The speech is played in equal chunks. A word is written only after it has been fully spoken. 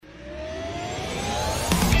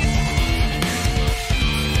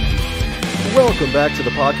Welcome back to the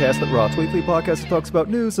podcast that Rock's Weekly podcast that talks about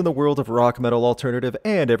news in the world of rock, metal, alternative,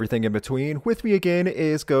 and everything in between. With me again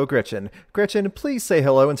is Geaux Gretchen. Gretchen, please say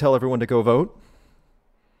hello and tell everyone to go vote.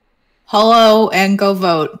 Hello and go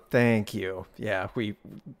vote. Thank you. Yeah,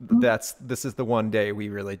 this is the one day we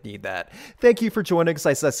really need that. Thank you for joining us.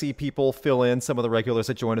 I see people fill in, some of the regulars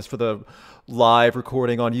that join us for the live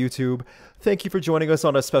recording on YouTube. Thank you for joining us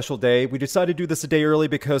on a special day. We decided to do this a day early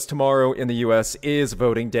because tomorrow in the US is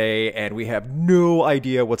voting day and we have no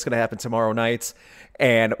idea what's going to happen tomorrow night.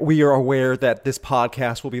 And we are aware that this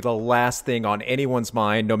podcast will be the last thing on anyone's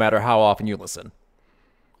mind, no matter how often you listen.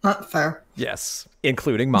 Not fair. Yes,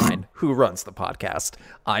 including mine, who runs the podcast.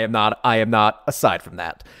 I am not aside from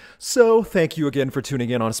that. So thank you again for tuning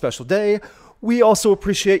in on a special day. We also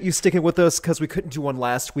appreciate you sticking with us because we couldn't do one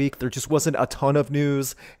last week. There just wasn't a ton of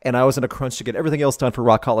news, and I was in a crunch to get everything else done for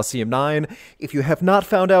Rock Coliseum 9. If you have not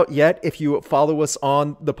found out yet, if you follow us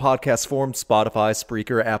on the podcast forum, Spotify,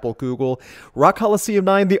 Spreaker, Apple, Google, Rock Coliseum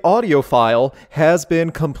 9, the audio file, has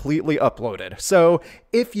been completely uploaded. So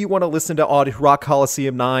if you want to listen to Rock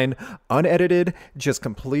Coliseum 9 unedited, just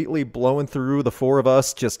completely blowing through the four of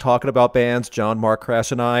us, just talking about bands, John, Mark,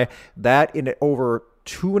 Crash, and I, that in over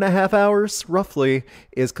 2.5 hours, roughly,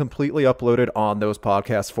 is completely uploaded on those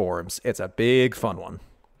podcast forums. It's a big, fun one.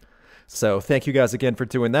 So thank you guys again for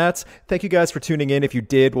doing that. Thank you guys for tuning in. If you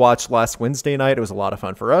did watch last Wednesday night, it was a lot of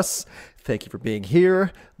fun for us. Thank you for being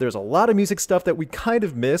here. There's a lot of music stuff that we kind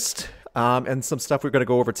of missed, and some stuff we're going to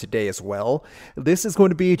go over today as well. This is going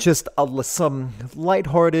to be just some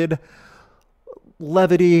lighthearted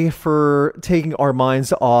levity for taking our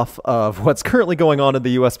minds off of what's currently going on in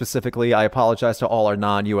the U.S. specifically. I apologize to all our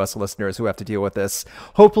non-U.S. listeners who have to deal with this.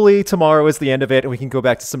 Hopefully tomorrow is the end of it and we can go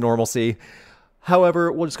back to some normalcy.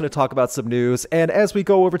 However, we're just going to talk about some news. And as we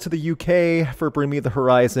go over to the UK for Bring Me the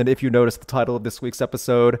Horizon, if you noticed the title of this week's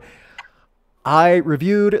episode, I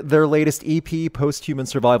reviewed their latest EP, Post-Human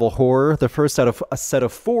Survival Horror, the first out of a set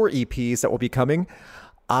of 4 EPs that will be coming.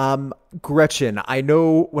 Gretchen, I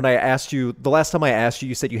know when I asked you, the last time I asked you,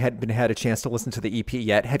 you said you hadn't had a chance to listen to the EP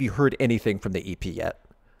yet. Have you heard anything from the EP yet?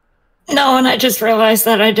 No, and I just realized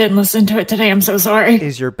that I didn't listen to it today. I'm so sorry.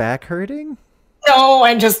 Is your back hurting? No,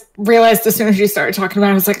 I just realized as soon as you started talking about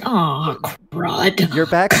it, I was like, oh, crud. Your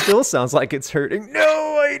back still sounds like it's hurting.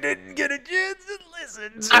 No, I didn't get a chance to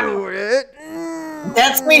listen to it.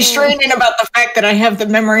 That's me straining about the fact that I have the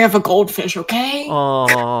memory of a goldfish, okay?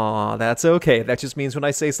 Aw, that's okay. That just means when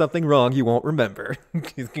I say something wrong, you won't remember.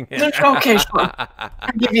 Okay, sure.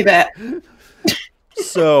 I'll give you that.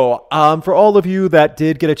 So, for all of you that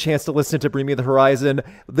did get a chance to listen to Bring Me the Horizon,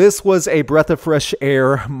 this was a breath of fresh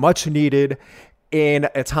air, much needed in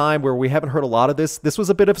a time where we haven't heard a lot of this. This was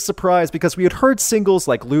a bit of a surprise because we had heard singles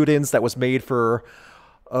like Ludens that was made for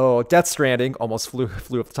Death Stranding, almost flew off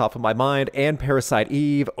the top of my mind, and Parasite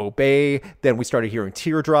Eve, Obey. Then we started hearing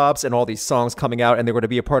Teardrops and all these songs coming out, and they were going to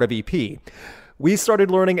be a part of EP. We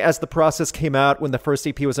started learning as the process came out when the first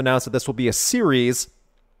EP was announced that this will be a series,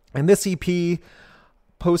 and this EP,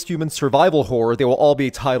 Post-Human Survival Horror, they will all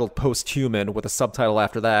be titled Post-Human with a subtitle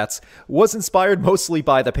after that, was inspired mostly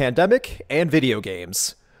by the pandemic and video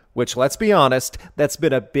games, which, let's be honest, that's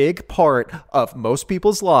been a big part of most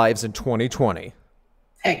people's lives in 2020.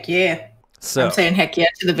 Heck yeah. So, I'm saying heck yeah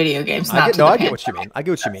to the video games, I get what you mean.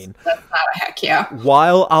 That's not a heck yeah.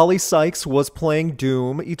 While Ollie Sykes was playing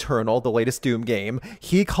Doom Eternal, the latest Doom game,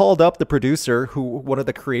 he called up the producer, one of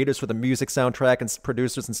the creators for the music soundtrack and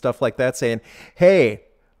producers and stuff like that, saying, hey,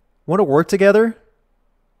 want to work together?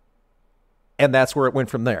 And that's where it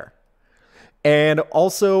went from there. And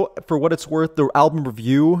also, for what it's worth, the album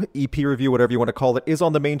review, EP review, whatever you want to call it, is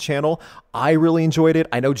on the main channel. I really enjoyed it.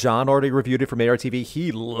 I know John already reviewed it from ARTV.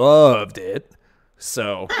 He loved it.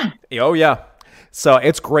 So, oh yeah. So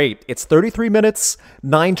it's great. It's 33 minutes,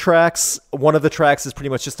 9 tracks. One of the tracks is pretty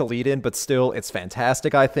much just a lead-in, but still, it's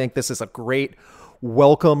fantastic, I think. This is a great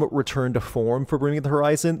welcome return to form for Bring Me the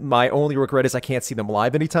Horizon. My only regret is I can't see them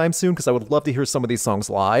live anytime soon because I would love to hear some of these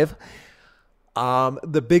songs live.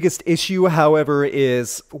 The biggest issue, however,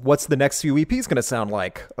 is what's the next few EPs going to sound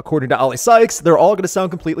like? According to Ollie Sykes, they're all going to sound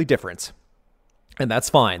completely different. And that's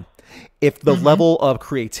fine. If the level of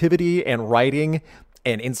creativity and writing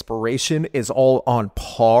and inspiration is all on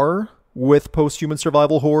par with Post-Human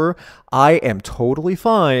Survival Horror, I am totally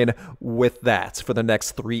fine with that for the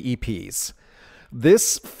next 3 EPs.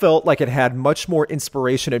 This felt like it had much more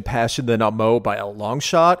inspiration and passion than Amo by a long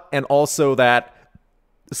shot, and also that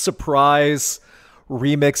surprise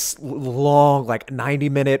remix, long, like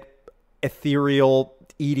 90-minute ethereal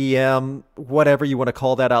EDM, whatever you want to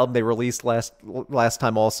call that album they released last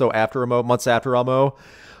time also after Amo, months after Amo.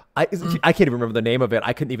 I can't even remember the name of it.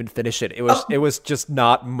 I couldn't even finish it. It was just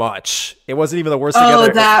not much. It wasn't even the worst Oh,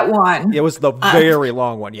 together. that one. It was the very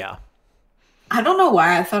long one. Yeah. I don't know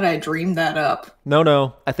why I thought I dreamed that up.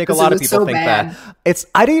 No. I think a lot of people think that.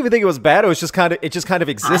 I didn't even think it was bad. It just kind of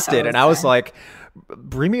existed, and I was like,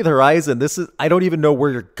 "Bring me the horizon." I don't even know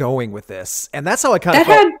where you're going with this, and that's how I kind of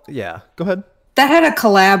felt. Yeah, go ahead. That had a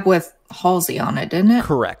collab with Halsey on it, didn't it?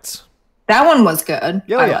 Correct. That one was good.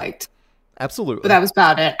 I liked. Absolutely. But that was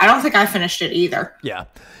about it. I don't think I finished it either. Yeah.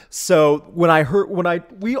 So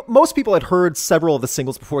most people had heard several of the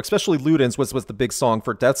singles before, especially Ludens was the big song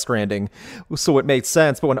for Death Stranding. So it made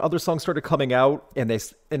sense. But when other songs started coming out, and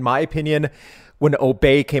in my opinion, when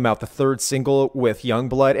Obey came out, the third single with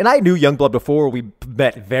Youngblood, and I knew Youngblood before we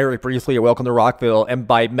met very briefly at Welcome to Rockville, and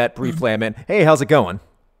by met briefly I meant, hey, how's it going?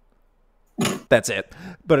 That's it.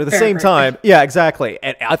 But at the same time, yeah, exactly.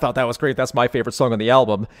 And I thought that was great. That's my favorite song on the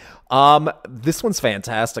album. This one's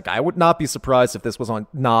fantastic. I would not be surprised if this was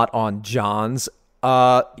not on John's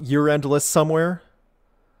year-end list somewhere.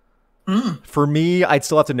 For me, I'd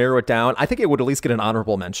still have to narrow it down. I think it would at least get an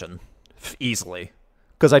honorable mention easily,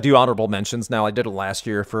 because I do honorable mentions now. I did it last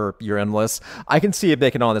year for year-end lists. I can see it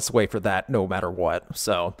making on its way for that no matter what.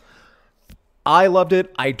 So I loved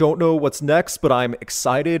it. I don't know what's next, but I'm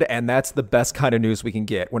excited, and that's the best kind of news we can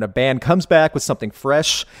get. When a band comes back with something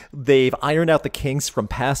fresh, they've ironed out the kinks from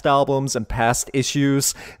past albums and past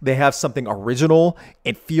issues. They have something original.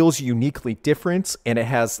 It feels uniquely different, and it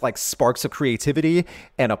has like sparks of creativity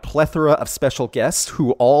and a plethora of special guests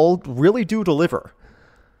who all really do deliver.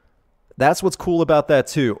 That's what's cool about that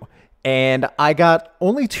too. And I got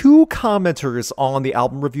only 2 commenters on the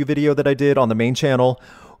album review video that I did on the main channel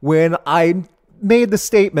when I made the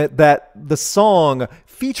statement that the song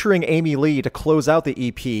featuring Amy Lee to close out the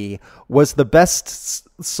EP was the best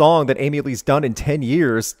song that Amy Lee's done in 10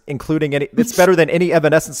 years, including it's better than any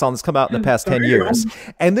Evanescence song that's come out in the past 10 years.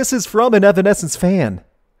 And this is from an Evanescence fan.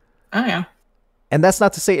 Oh, yeah. And that's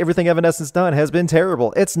not to say everything Evanescence done has been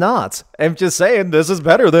terrible. It's not. I'm just saying this is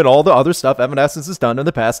better than all the other stuff Evanescence has done in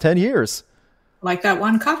the past 10 years. Like that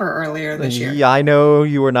one cover earlier this year. Yeah, I know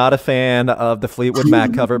you were not a fan of the Fleetwood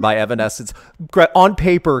Mac cover by Evanescence. On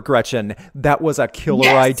paper, Gretchen, that was a killer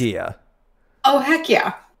idea. Oh, heck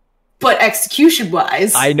yeah. But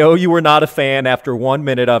execution-wise... I know you were not a fan after 1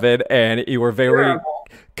 minute of it, and you were very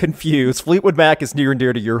confused. Fleetwood Mac is near and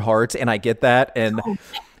dear to your heart, and I get that. And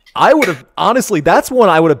I would have, honestly, that's one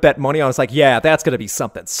I would have bet money on. It's like, yeah, that's going to be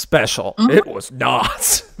something special. It was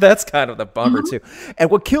not. That's kind of the bummer, too. And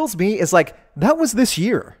what kills me is, like, that was this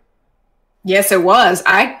year. Yes, it was.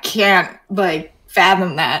 I can't,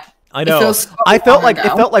 fathom that. I know. It felt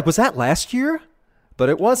like, was that last year? But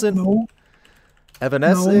it wasn't. No.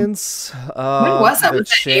 Evanescence. When was that? Was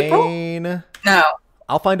that April? No.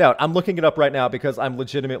 I'll find out. I'm looking it up right now because I'm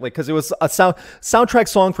legitimately, because it was a soundtrack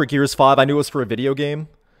song for Gears 5. I knew it was for a video game.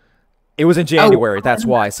 It was in January. That's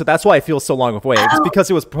why. So that's why it feels so long away. It's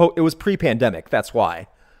because it was pre-pandemic. That's why.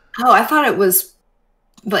 Oh, I thought it was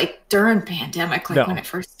during pandemic, when it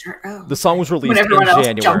first started. Oh, the song was released in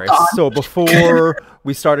January. So before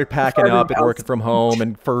we started packing up and working from home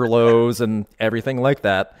and furloughs and everything like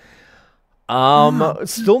that.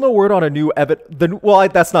 Still no word on a new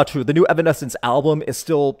that's not true. The new Evanescence album is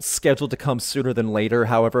still scheduled to come sooner than later.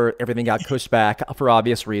 However, everything got pushed back for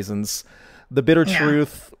obvious reasons. The Bitter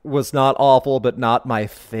Truth was not awful, but not my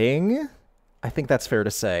thing. I think that's fair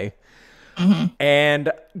to say.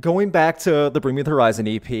 And going back to the Bring Me the Horizon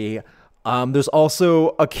EP, there's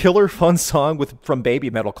also a killer fun song from Baby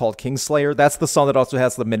Metal called Kingslayer. That's the song that also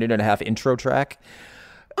has the 1.5-minute intro track.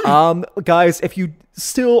 Guys, if you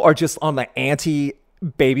still are just on the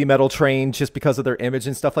anti-Baby Metal train just because of their image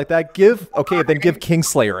and stuff like that, give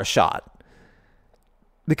Kingslayer a shot.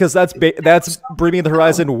 Because that's Bring Me the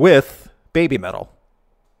Horizon with Baby Metal.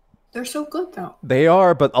 They're so good, though. They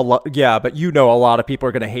are, but a lot of people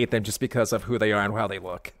are going to hate them just because of who they are and how they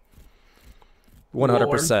look.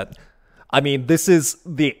 100%. I mean, this is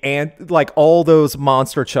all those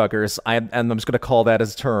monster chuggers, and I'm just going to call that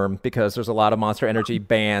as a term because there's a lot of Monster Energy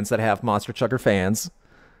bands that have monster chugger fans.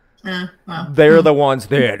 They're the ones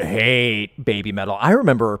that hate Baby Metal. I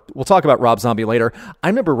remember, we'll talk about Rob Zombie later. I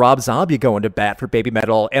remember Rob Zombie going to bat for Baby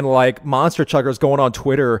Metal and monster chuggers going on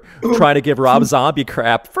Twitter trying to give Rob Zombie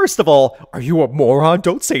crap. First of all, are you a moron?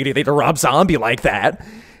 Don't say anything to Rob Zombie like that.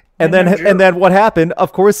 And then what happened?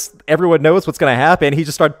 Of course, everyone knows what's going to happen. He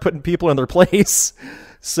just started putting people in their place.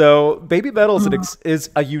 So Baby Metal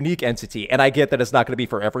is a unique entity, and I get that it's not going to be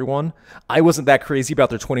for everyone. I wasn't that crazy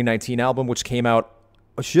about their 2019 album, which came out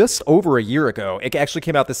just over a year ago. It actually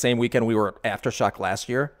came out the same weekend we were at Aftershock last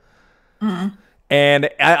year. And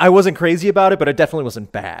I wasn't crazy about it, but it definitely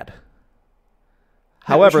wasn't bad.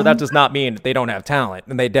 However, that does not mean they don't have talent,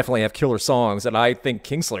 and they definitely have killer songs, and I think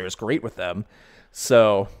Kingslayer is great with them.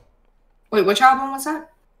 So, wait, which album was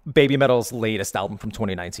that? Baby Metal's latest album from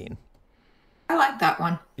 2019. I like that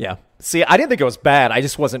one. Yeah. See, I didn't think it was bad. I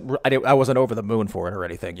just wasn't. I wasn't over the moon for it or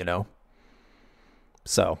anything, you know.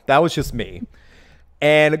 So that was just me.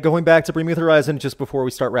 And going back to Bring Me the Horizon, just before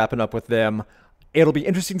we start wrapping up with them, it'll be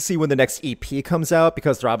interesting to see when the next EP comes out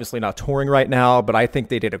because they're obviously not touring right now, but I think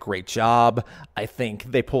they did a great job. I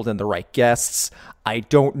think they pulled in the right guests. I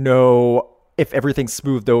don't know if everything's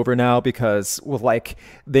smoothed over now because with like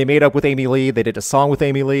they made up with Amy Lee, they did a song with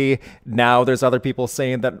Amy Lee. Now there's other people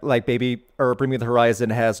saying that like Bring Me the Horizon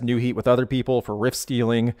has new heat with other people for riff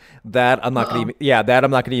stealing. That I'm not gonna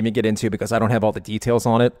even get into because I don't have all the details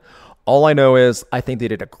on it. All I know is I think they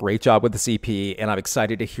did a great job with this EP, and I'm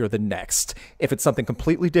excited to hear the next. If it's something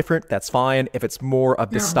completely different, that's fine. If it's more of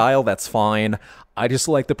this style, that's fine. I just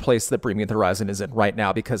like the place that Bring Me the Horizon is in right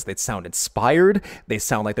now because they sound inspired. They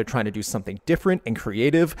sound like they're trying to do something different and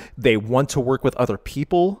creative. They want to work with other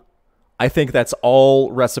people. I think that's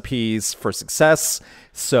all recipes for success.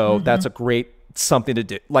 So that's a great something to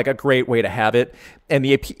do, like a great way to have it. And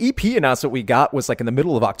the EP announcement we got was like in the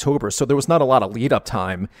middle of October, so there was not a lot of lead up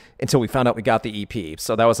time until we found out we got the EP.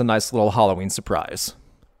 So that was a nice little Halloween surprise.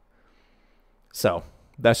 So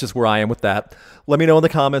that's just where I am with that. Let me know in the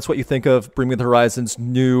comments what you think of Bring Me the Horizon's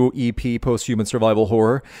new EP, Post-Human Survival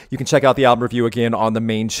Horror. You can check out the album review again on the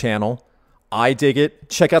main channel. I dig it.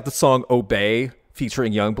 Check out the song Obey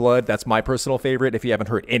featuring Youngblood. That's my personal favorite. If you haven't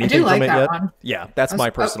heard anything from it yet. One. Yeah, that's my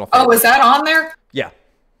personal favorite. Oh, is that on there? Yeah.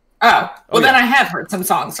 Oh, well, then I have heard some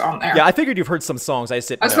songs on there. Yeah, I figured you've heard some songs. I was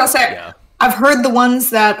going to say, I've heard the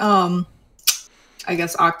ones that, I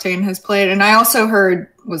guess Octane has played. And I also heard,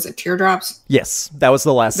 was it Teardrops? Yes, that was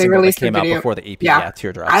the last single that came out before the EP. Yeah,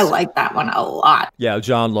 Teardrops. I like that one a lot. Yeah,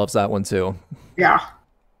 John loves that one too. Yeah.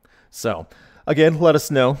 So, again, let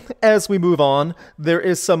us know. As we move on, there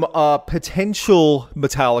is some potential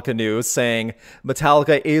Metallica news saying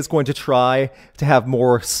Metallica is going to try to have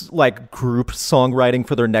more like group songwriting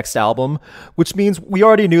for their next album, which means we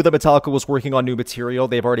already knew that Metallica was working on new material.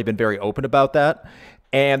 They've already been very open about that.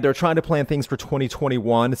 And they're trying to plan things for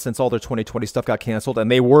 2021 since all their 2020 stuff got canceled.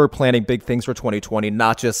 And they were planning big things for 2020,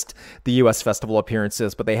 not just the US festival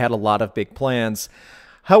appearances, but they had a lot of big plans.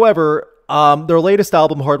 However, their latest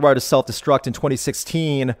album, Hardwired to Self-Destruct in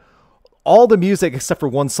 2016, all the music except for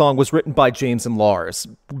one song was written by James and Lars,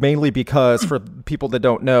 mainly because, for people that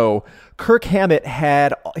don't know, Kirk Hammett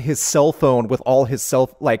had his cell phone with all his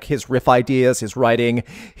his riff ideas, his writing,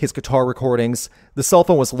 his guitar recordings. The cell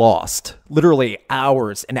phone was lost. Literally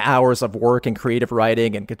hours and hours of work and creative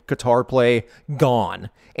writing and guitar play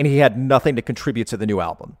gone. And he had nothing to contribute to the new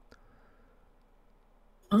album.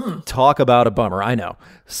 Talk about a bummer, I know.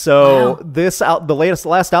 So the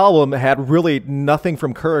last album had really nothing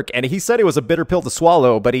from Kirk, and he said it was a bitter pill to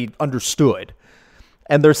swallow, but he understood.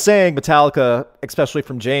 And they're saying, Metallica, especially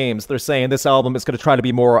from James, they're saying this album is going to try to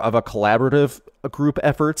be more of a collaborative group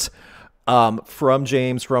effort from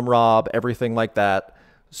James, from Rob, everything like that.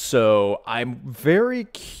 So I'm very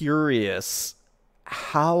curious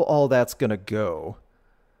how all that's going to go.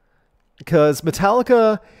 Because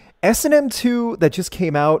Metallica... S&M 2 that just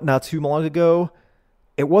came out not too long ago,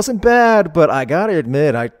 it wasn't bad, but I gotta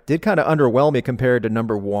admit, I did kind of underwhelm me compared to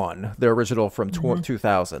number 1, the original from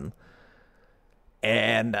 2000.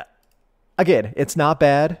 And again, it's not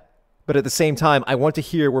bad, but at the same time, I want to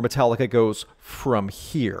hear where Metallica goes from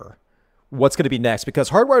here. What's going to be next?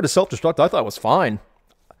 Because Hardwired to Self-Destruct, I thought was fine.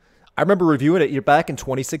 I remember reviewing it back in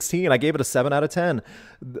 2016. I gave it a 7 out of 10.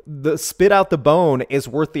 The Spit Out the Bone is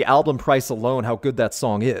worth the album price alone, how good that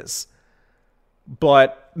song is.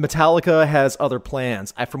 But Metallica has other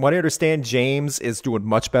plans. From what I understand, James is doing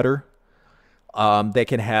much better. They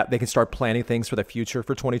can start planning things for the future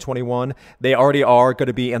for 2021. They already are going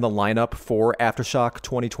to be in the lineup for Aftershock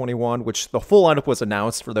 2021, which the full lineup was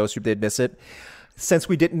announced for those who did miss it. Since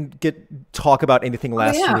we didn't talk about anything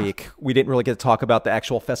last week, we didn't really get to talk about the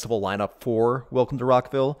actual festival lineup for Welcome to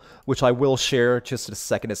Rockville, which I will share just in a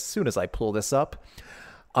second as soon as I pull this up.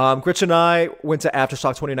 Gretchen and I went to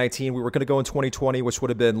Aftershock 2019. We were going to go in 2020, which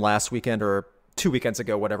would have been last weekend or 2 weekends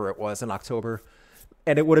ago, whatever it was, in October.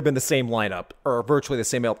 And it would have been the same lineup, or virtually the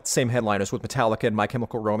same headliners with Metallica and My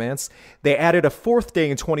Chemical Romance. They added a 4th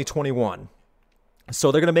day in 2021. So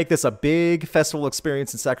they're going to make this a big festival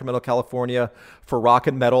experience in Sacramento, California for rock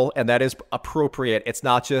and metal, and that is appropriate. It's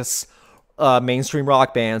not just mainstream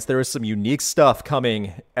rock bands. There is some unique stuff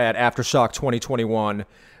coming at Aftershock 2021.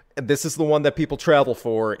 And this is the one that people travel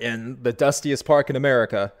for in the dustiest park in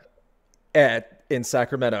America in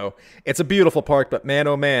Sacramento. It's a beautiful park, but man,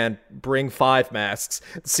 oh man, bring 5 masks.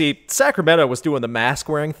 See, Sacramento was doing the mask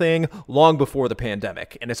wearing thing long before the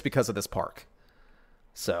pandemic, and it's because of this park.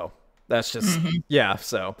 So that's just, yeah.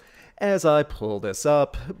 So as I pull this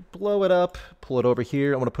up, blow it up, pull it over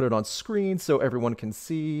here, I want to put it on screen so everyone can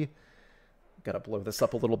see. Got to blow this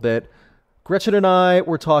up a little bit. Gretchen and I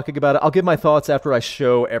were talking about it. I'll give my thoughts after I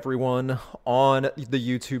show everyone on the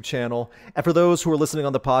YouTube channel. And for those who are listening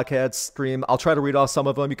on the podcast stream, I'll try to read off some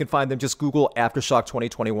of them. You can find them. Just Google Aftershock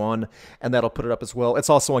 2021, and that'll put it up as well. It's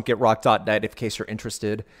also on getrock.net in case you're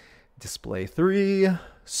interested. Display 3.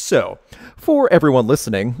 So, for everyone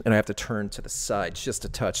listening, and I have to turn to the side just a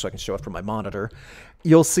touch so I can show it from my monitor,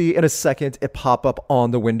 you'll see in a second it pop up on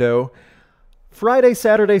the window. Friday,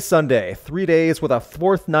 Saturday, Sunday, 3 days with a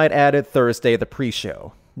 4th night added Thursday, the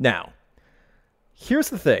pre-show. Now, here's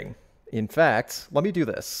the thing. In fact, let me do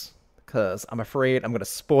this, because I'm afraid I'm going to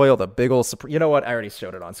spoil the big ol' surprise. You know what? I already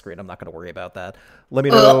showed it on screen. I'm not going to worry about that. Let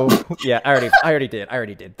me know. Yeah, I already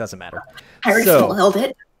did. Doesn't matter. I already spoiled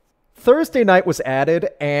it. Thursday night was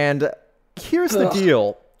added, and here's the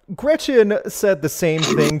deal. Gretchen said the same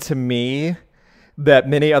thing to me that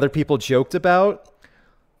many other people joked about.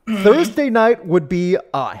 Thursday night would be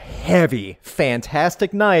a heavy,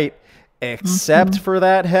 fantastic night, except for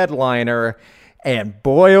that headliner. And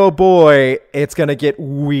boy, oh boy, it's going to get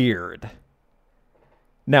weird.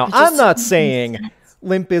 Now, I'm not saying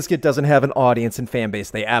Limp Bizkit doesn't have an audience and fan base.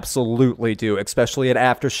 They absolutely do, especially at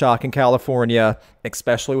Aftershock in California,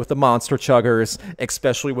 especially with the Monster Chuggers,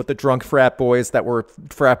 especially with the drunk frat boys that were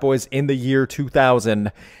frat boys in the year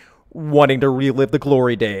 2000, wanting to relive the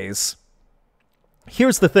glory days.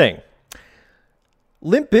 Here's the thing.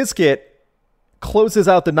 Limp Bizkit closes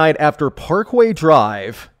out the night after Parkway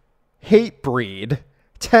Drive, Hatebreed,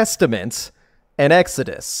 Testament, and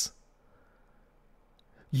Exodus.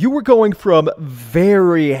 You were going from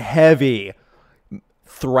very heavy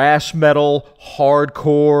thrash metal,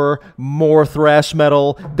 hardcore, more thrash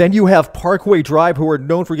metal. Then you have Parkway Drive, who are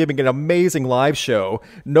known for giving an amazing live show.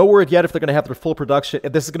 No word yet if they're going to have their full production.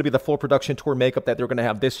 If this is going to be the full production tour makeup that they're going to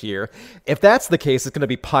have this year. If that's the case, it's going to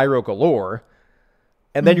be pyro galore.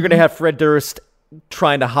 And then you're going to have Fred Durst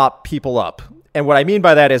trying to hop people up. And what I mean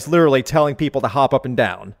by that is literally telling people to hop up and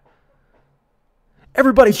down.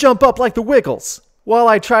 Everybody jump up like the Wiggles while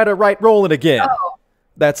I try to right Rollin' again. Oh.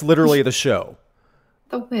 That's literally the show.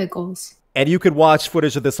 The Wiggles. And you could watch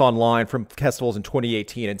footage of this online from festivals in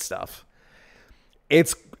 2018 and stuff.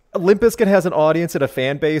 It's Limp Bizkit has an audience and a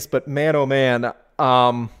fan base, but man, oh man,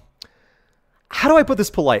 how do I put this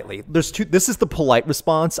politely? This is the polite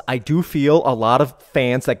response. I do feel a lot of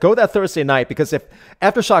fans that go that Thursday night, because if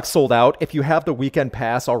Aftershock sold out, if you have the weekend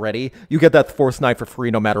pass already, you get that 4th night for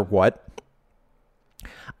free no matter what.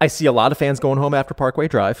 I see a lot of fans going home after Parkway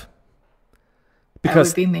Drive.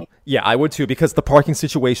 Because, that would be me. Yeah, I would too, because the parking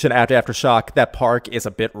situation at Aftershock, that park is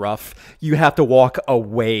a bit rough. You have to walk a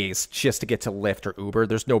ways just to get to Lyft or Uber.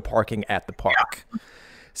 There's no parking at the park. Yeah.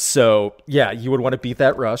 So, yeah, you would want to beat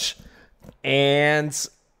that rush. And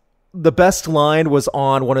the best line was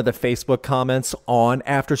on one of the Facebook comments on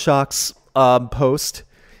Aftershock's post.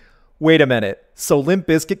 Wait a minute. So Limp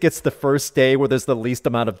Bizkit gets the first day where there's the least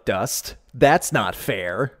amount of dust? That's not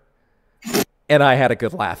fair. And I had a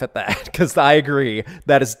good laugh at that, because I agree,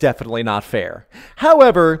 that is definitely not fair.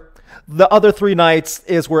 However, the other 3 nights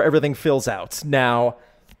is where everything fills out. Now,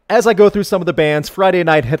 as I go through some of the bands, Friday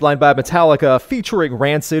night headlined by Metallica, featuring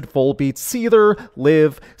Rancid, Volbeat, Seether,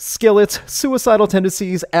 Live, Skillet, Suicidal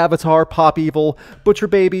Tendencies, Avatar, Pop Evil, Butcher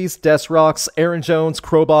Babies, Death Rocks, Aaron Jones,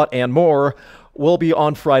 Crowbot, and more, will be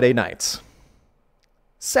on Friday nights.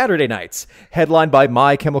 Saturday nights, headlined by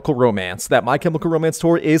My Chemical Romance. That My Chemical Romance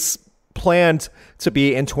tour is planned to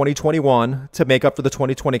be in 2021 to make up for the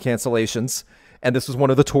 2020 cancellations, and this was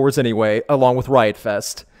one of the tours anyway, along with Riot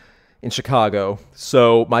Fest in Chicago.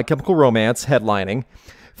 So My Chemical Romance headlining,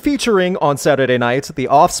 featuring on Saturday night The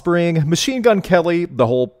Offspring, Machine Gun Kelly, the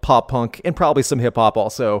whole pop punk, and probably some hip hop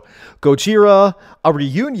also. Gojira, a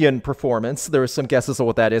reunion performance. There are some guesses of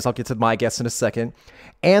what that is. I'll get to my guess in a second.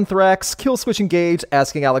 Anthrax, Killswitch Engage,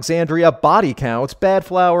 Asking Alexandria, Body Count, Bad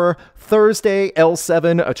Flower, Thursday,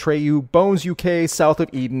 L7, Atreyu, Bones UK, South of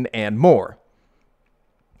Eden, and more.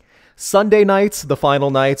 Sunday nights, the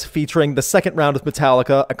final night, featuring the second round of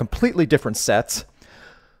Metallica, a completely different set.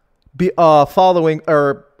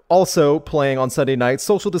 Also playing on Sunday night,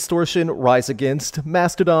 Social Distortion, Rise Against,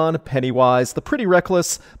 Mastodon, Pennywise, The Pretty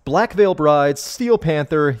Reckless, Black Veil Brides, Steel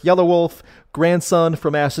Panther, Yellow Wolf, Grandson,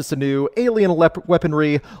 From Ashes to New, Alien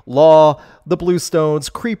Weaponry, Law, The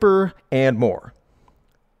Bluestones, Creeper, and more.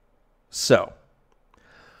 So,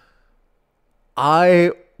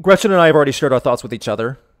 I Gretchen and I have already shared our thoughts with each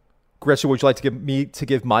other. Gretchen, would you like to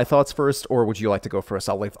give my thoughts first, or would you like to go first?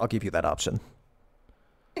 I'll give you that option.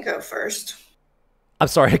 Go first. I'm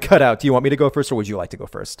sorry, I cut out. Do you want me to go first, or would you like to go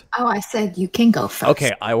first? Oh, I said you can go first.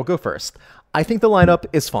 Okay, I will go first. I think the lineup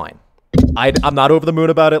is fine. I'm not over the moon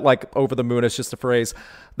about it. Like, over the moon is just a phrase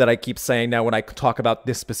that I keep saying now when I talk about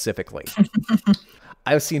this specifically.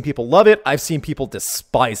 I've seen people love it. I've seen people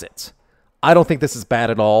despise it. I don't think this is bad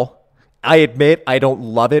at all. I admit I don't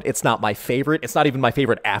love it. It's not my favorite. It's not even my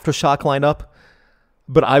favorite Aftershock lineup.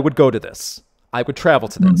 But I would go to this. I would travel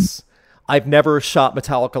to this. I've never shot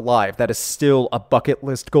Metallica live. That is still a bucket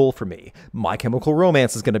list goal for me. My Chemical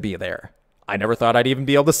Romance is going to be there. I never thought I'd even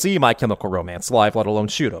be able to see My Chemical Romance live, let alone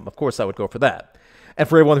shoot them. Of course, I would go for that. And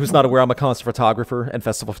for everyone who's not aware, I'm a concert photographer and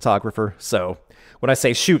festival photographer. So when I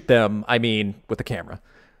say shoot them, I mean with the camera.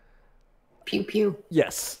 Pew pew.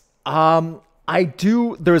 Yes.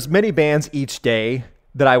 There's many bands each day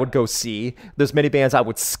that I would go see. There's many bands I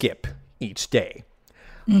would skip each day.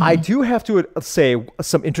 I do have to say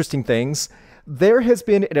some interesting things. There has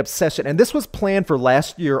been an obsession, and this was planned for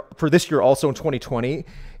this year also in 2020.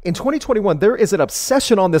 In 2021, there is an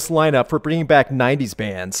obsession on this lineup for bringing back 90s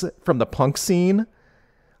bands from the punk scene.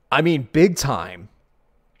 I mean, big time.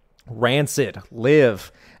 Rancid,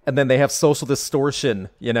 Live, and then they have Social Distortion,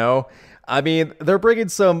 you know? I mean, they're bringing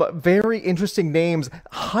some very interesting names,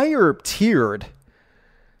 higher tiered,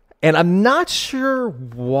 and I'm not sure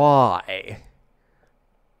why.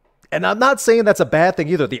 And I'm not saying that's a bad thing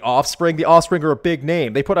either. The Offspring are a big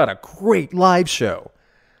name. They put out a great live show.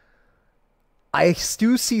 I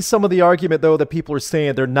do see some of the argument, though, that people are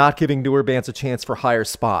saying they're not giving newer bands a chance for higher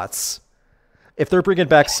spots. If they're bringing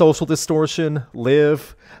back Social Distortion,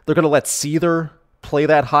 Live, they're going to let Seether play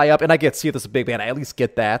that high up. And I get Seether's a big band. I at least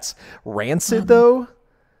get that. Rancid, though,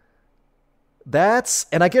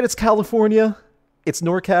 and I get it's California. It's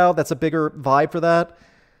NorCal. That's a bigger vibe for that.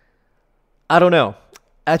 I don't know.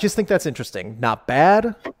 I just think that's interesting. Not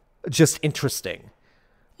bad, just interesting.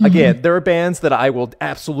 Again, there are bands that I will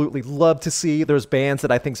absolutely love to see. There's bands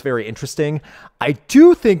that I think is very interesting. I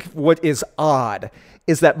do think what is odd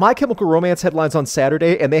is that My Chemical Romance headlines on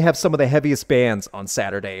Saturday, and they have some of the heaviest bands on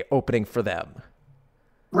Saturday opening for them.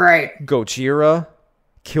 Right. Gojira,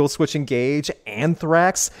 Killswitch Engage,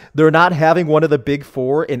 Anthrax. They're not having one of the big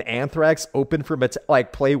four in Anthrax open for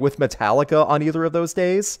play with Metallica on either of those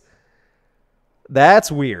days.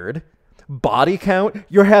 That's weird. Body Count.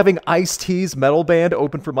 You're having Ice-T's metal band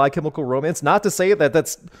open for My Chemical Romance. Not to say that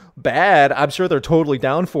that's bad. I'm sure they're totally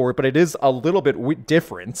down for it, but it is a little bit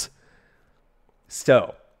different.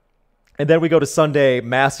 So, and then we go to Sunday,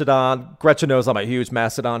 Mastodon. Gretchen knows I'm a huge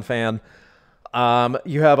Mastodon fan.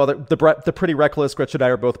 You have the Pretty Reckless. Gretchen and I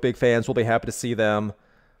are both big fans. We'll be happy to see them.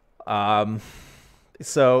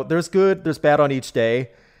 So there's good, there's bad on each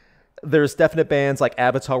day. There's definite bands like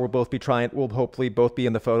Avatar we'll hopefully both be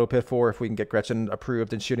in the photo pit for if we can get Gretchen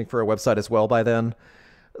approved and shooting for a website as well by then.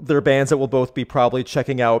 There are bands that will both be probably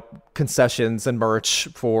checking out concessions and merch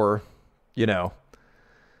for, yeah.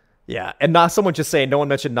 And not someone just saying, no one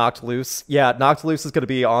mentioned Knocked Loose. Yeah, Knocked Loose is going to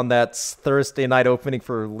be on that Thursday night opening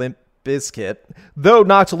for Limp Bizkit, though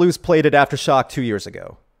Knocked Loose played at Aftershock 2 years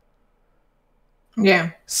ago.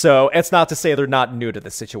 Yeah. So it's not to say they're not new to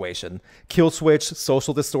this situation. Killswitch,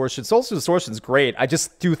 Social Distortion. Social Distortion's great. I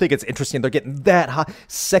just do think it's interesting. They're getting that high.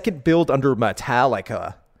 Second build under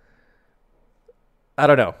Metallica. I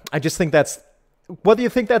don't know. I just think that's... Whether you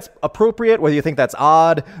think that's appropriate, whether you think that's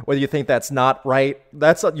odd, whether you think that's not right,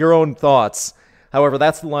 that's your own thoughts. However,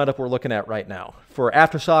 that's the lineup we're looking at right now. For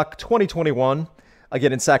Aftershock 2021,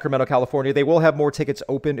 again in Sacramento, California, they will have more tickets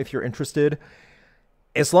open if you're interested.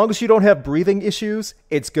 As long as you don't have breathing issues,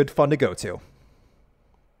 it's good fun to go to.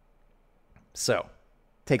 So,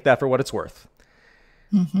 take that for what it's worth.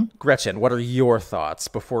 Mm-hmm. Gretchen, what are your thoughts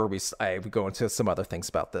before we go into some other things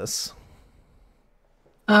about this?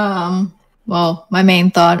 Well, my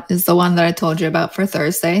main thought is the one that I told you about for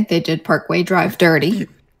Thursday. They did Parkway Drive dirty.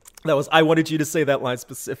 I wanted you to say that line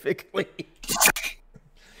specifically.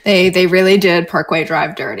 They really did Parkway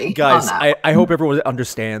Drive dirty. Guys, I hope everyone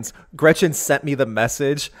understands. Gretchen sent me the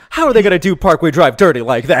message. How are they going to do Parkway Drive dirty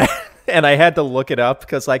like that? And I had to look it up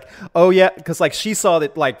because she saw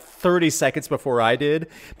it 30 seconds before I did.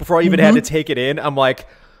 Before I even had to take it in, I'm like,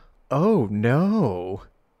 oh no.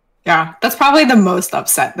 Yeah, that's probably the most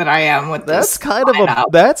upset that I am with this.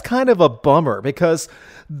 That's kind of a bummer because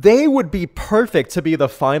they would be perfect to be the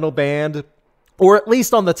final band, or at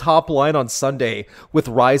least on the top line on Sunday with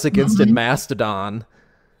Rise Against and Mastodon.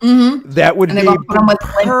 Mm-hmm. That would be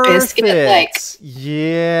perfect.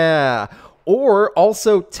 Yeah. Or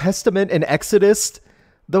also Testament and Exodus.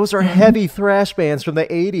 Those are heavy thrash bands from the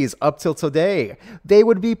 80s up till today. They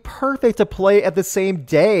would be perfect to play at the same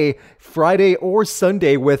day, Friday or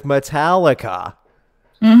Sunday, with Metallica.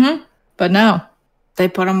 But no, they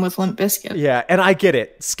put them with Limp Bizkit. Yeah, and I get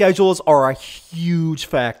it. Schedules are a huge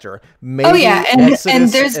factor. Maybe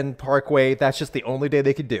Exodus and Parkway, that's just the only day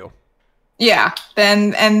they could do. Yeah,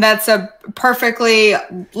 and that's a perfectly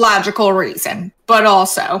logical reason. But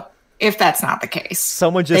also, if that's not the case,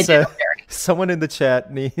 someone in the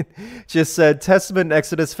chat just said Testament and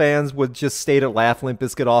Exodus fans would just stay to laugh Limp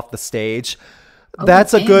Bizkit off the stage.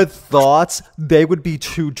 That's a good thought. They would be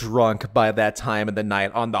too drunk by that time of the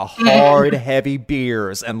night on the hard, heavy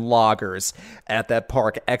beers and lagers at that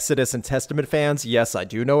park. Exodus and Testament fans, yes, I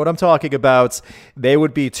do know what I'm talking about. They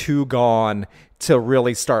would be too gone to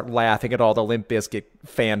really start laughing at all the Limp Bizkit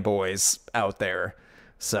fanboys out there.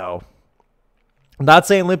 So, I'm not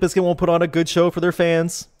saying Limp Bizkit won't put on a good show for their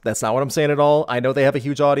fans. That's not what I'm saying at all. I know they have a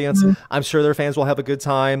huge audience. I'm sure their fans will have a good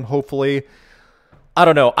time, hopefully. I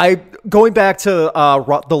don't know. Going back to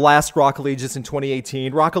the last Rock Allegiance in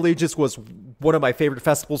 2018, Rock Allegiance was one of my favorite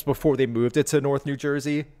festivals before they moved it to North New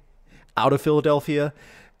Jersey, out of Philadelphia.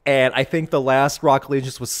 And I think the last Rock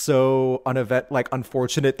Allegiance was so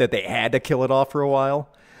unfortunate that they had to kill it off for a while.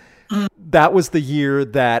 That was the year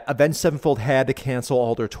that Avenged Sevenfold had to cancel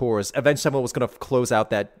all their tours. Avenged Sevenfold was going to close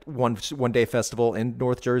out that one day festival in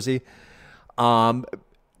North Jersey. M.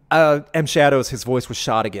 Shadows, his voice was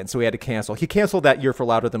shot again, so he had to cancel. He canceled that year for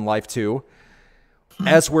Louder Than Life too.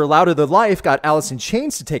 As we're Louder Than Life got Alice in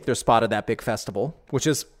Chains to take their spot at that big festival, which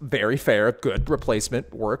is very fair, good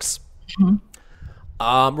replacement, works.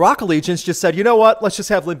 Rock Allegiance just said, you know what? Let's just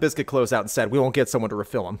have Limp Bizkit close out instead. We won't get someone to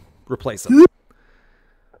replace him.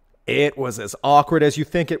 It was as awkward as you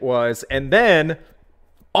think it was. And then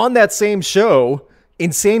on that same show,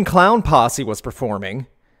 Insane Clown Posse was performing.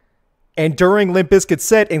 And during Limp Bizkit's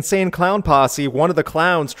set, Insane Clown Posse, one of the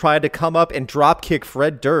clowns tried to come up and drop kick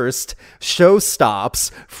Fred Durst. Show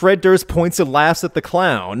stops. Fred Durst points and laughs at the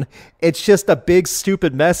clown. It's just a big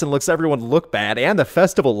stupid mess and looks everyone look bad, and the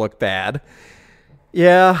festival looked bad.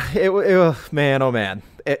 Yeah, man, oh man.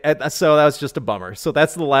 So that was just a bummer. So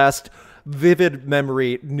that's the last vivid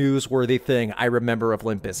memory, newsworthy thing I remember of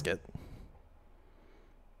Limp Bizkit.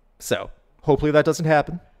 So hopefully that doesn't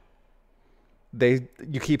happen.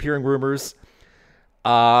 You keep hearing rumors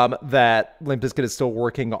that Limp Bizkit is still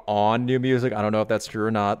working on new music. I don't know if that's true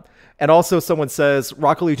or not. And also someone says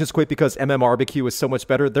Rock Allegiance quit because MMRBQ is so much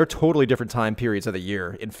better. They're totally different time periods of the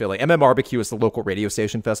year in Philly. MMRBQ is the local radio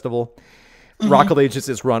station festival. Rock Allegiance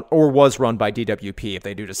is was run by DWP if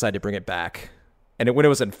they do decide to bring it back. And when it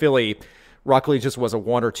was in Philly, Rock Allegiance was a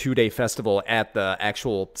 1 or 2 day festival at the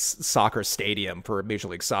actual soccer stadium for Major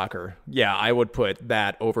League Soccer. Yeah, I would put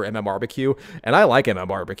that over MMRBQ. And I like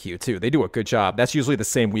MMRBQ too. They do a good job. That's usually the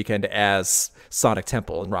same weekend as Sonic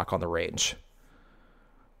Temple and Rock on the Range.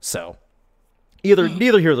 So, neither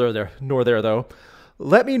here nor there though.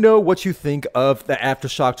 Let me know what you think of the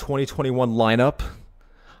Aftershock 2021 lineup.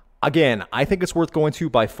 Again, I think it's worth going to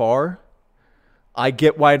by far. I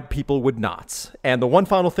get why people would not. And the one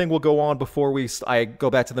final thing we'll go on before I go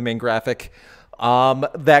back to the main graphic,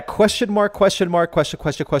 that question mark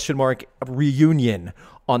reunion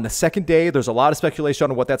on the second day, there's a lot of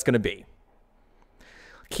speculation on what that's going to be.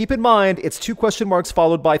 Keep in mind, it's 2 question marks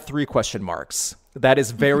followed by 3 question marks. That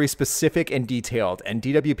is very specific and detailed, and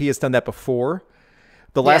DWP has done that before.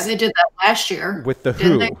 They did that last year. With The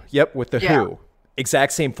Who. Yep, with The Who.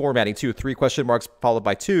 Exact same formatting too. 3 question marks followed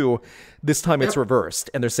by 2. This time it's reversed,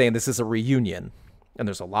 and they're saying this is a reunion. And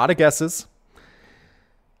there's a lot of guesses.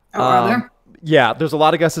 Are there? Yeah, there's a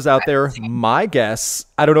lot of guesses out there. My guess,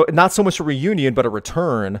 I don't know, not so much a reunion, but a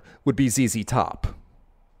return would be ZZ Top.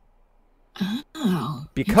 Oh,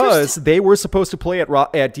 because they were supposed to play at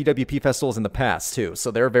DWP festivals in the past too,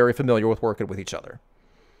 so they're very familiar with working with each other.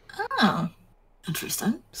 Oh,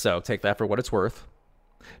 interesting. So take that for what it's worth.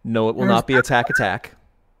 No, it will not be Attack.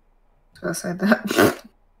 I said that.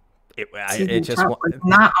 It just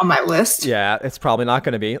not on my list. Yeah, it's probably not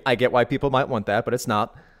going to be. I get why people might want that, but it's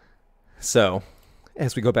not. So,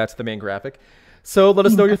 as we go back to the main graphic. So, let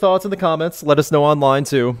us know your thoughts in the comments. Let us know online,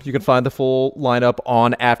 too. You can find the full lineup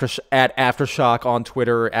on at Aftershock on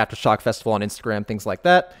Twitter, Aftershock Festival on Instagram, things like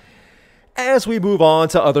that. As we move on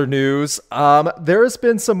to other news, there's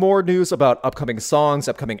been some more news about upcoming songs,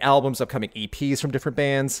 upcoming albums, upcoming EPs from different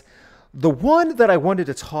bands. The one that I wanted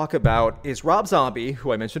to talk about is Rob Zombie,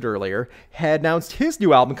 who I mentioned earlier, had announced his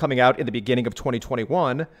new album coming out in the beginning of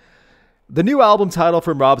 2021. The new album title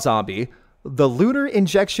from Rob Zombie, The Lunar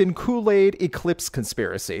Injection Kool-Aid Eclipse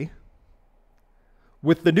Conspiracy.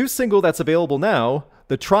 With the new single that's available now,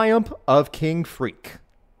 The Triumph of King Freak.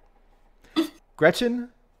 Gretchen,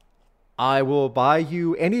 I will buy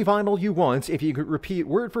you any vinyl you want if you could repeat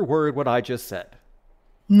word for word what I just said.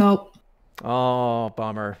 Nope. Oh,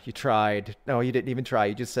 bummer. You tried. No, you didn't even try.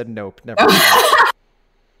 You just said nope. Never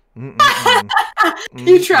mind.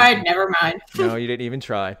 You tried. Never mind. No, you didn't even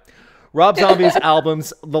try. Rob Zombie's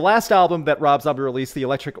albums. The last album that Rob Zombie released, the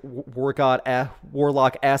Electric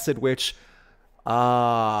Warlock Acid Witch.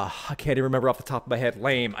 I can't even remember off the top of my head.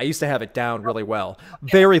 Lame. I used to have it down really well.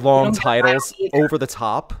 Very long titles, over the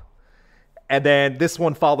top. And then this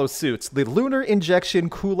one follows suit. The Lunar Injection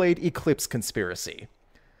Kool-Aid Eclipse Conspiracy.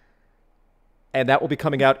 And that will be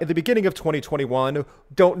coming out in the beginning of 2021.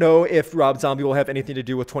 Don't know if Rob Zombie will have anything to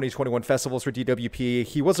do with 2021 festivals for DWP.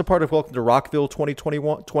 He was a part of Welcome to Rockville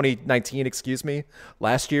 2019,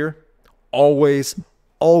 last year. Always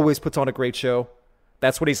puts on a great show.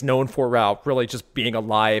 That's what he's known for, really just being a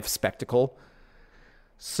live spectacle.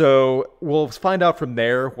 So we'll find out from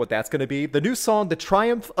there what that's going to be. The new song, The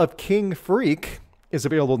Triumph of King Freak, is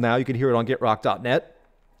available now. You can hear it on GetRock.net.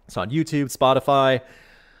 It's on YouTube, Spotify.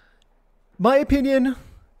 My opinion,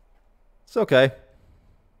 it's okay.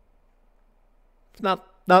 It's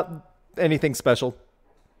not anything special.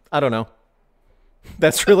 I don't know.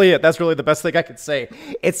 That's really it. That's really the best thing I could say.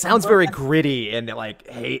 It sounds very gritty and like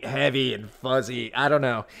heavy and fuzzy. I don't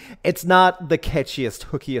know. It's not the catchiest,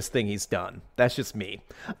 hookiest thing he's done. That's just me.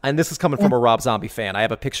 And this is coming from a Rob Zombie fan. I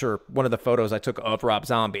have a picture, one of the photos I took of Rob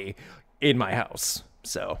Zombie in my house.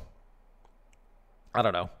 So, I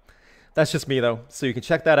don't know. That's just me, though. So you can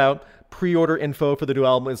check that out. Pre-order info for the new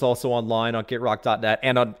album is also online on GetRock.net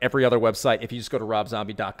and on every other website. If you just go to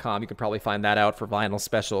RobZombie.com, you can probably find that out for vinyl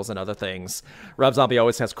specials and other things. Rob Zombie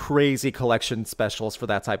always has crazy collection specials for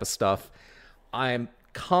that type of stuff. I'm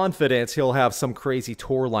confident he'll have some crazy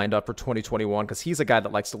tour lined up for 2021 because he's a guy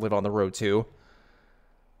that likes to live on the road, too.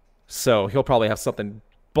 So he'll probably have something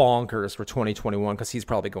bonkers for 2021 because he's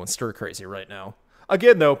probably going stir crazy right now.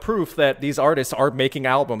 Again, though, proof that these artists are making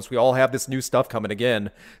albums. We all have this new stuff coming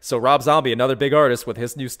again. So Rob Zombie, another big artist with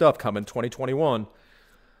his new stuff coming 2021.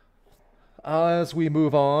 As we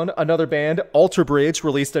move on, another band, Alter Bridge,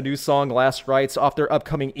 released a new song, Last Rites, off their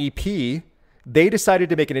upcoming EP. They decided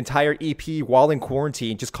to make an entire EP while in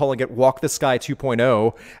quarantine, just calling it Walk the Sky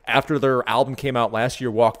 2.0. After their album came out last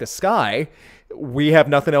year, Walk the Sky, we have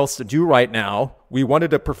nothing else to do right now. We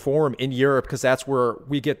wanted to perform in Europe because that's where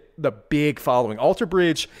we get the big following. Alter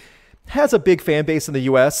Bridge has a big fan base in the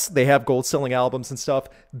US. They have gold-selling albums and stuff.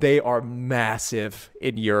 They are massive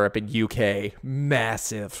in Europe and UK.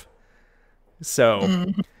 Massive.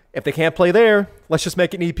 So if they can't play there, let's just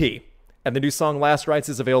make an EP. And the new song Last Rites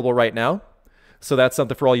is available right now. So that's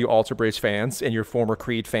something for all you Alter Bridge fans and your former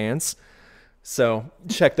Creed fans. So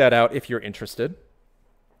check that out if you're interested.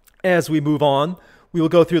 As we move on, we will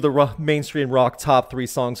go through the mainstream rock top 3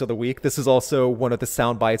 songs of the week. This is also one of the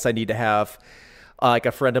sound bites I need to have. Like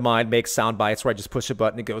a friend of mine makes sound bites where I just push a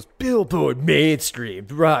button and it goes, Billboard Mainstream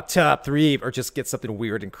Rock Top 3, or just get something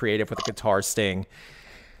weird and creative with a guitar sting.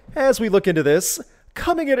 As we look into this,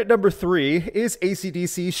 coming in at number 3 is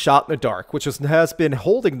AC/DC Shot in the Dark, which has been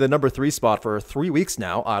holding the number 3 spot for 3 weeks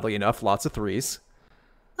now, oddly enough, lots of 3s.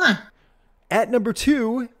 At number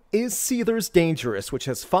 2 is Seether's Dangerous, which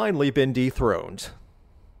has finally been dethroned.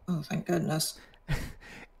 Oh, thank goodness.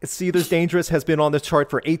 Seether's Dangerous has been on the chart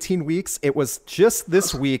for 18 weeks. It was just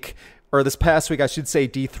this week, or this past week, I should say,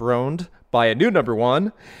 dethroned by a new number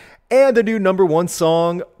 1. And the new number 1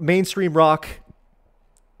 song, mainstream rock.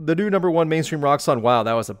 The new number 1 mainstream rock song, wow,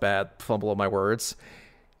 that was a bad fumble of my words,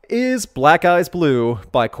 is Black Eyes Blue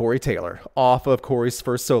by Corey Taylor, off of Corey's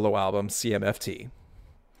first solo album, CMFT.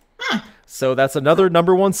 So that's another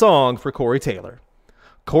number 1 song for Corey Taylor.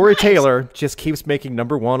 Corey Taylor just keeps making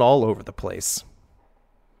number 1 all over the place.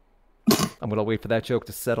 I'm going to wait for that joke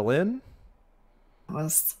to settle in.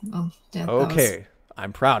 Okay,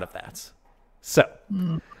 I'm proud of that. So,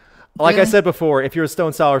 like I said before, if you're a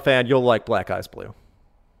Stone Sour fan, you'll like Black Eyes Blue.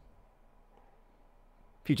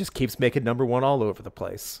 He just keeps making number 1 all over the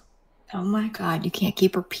place. Oh my God, you can't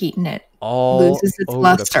keep repeating it. Loses its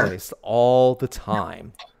luster. The place, all the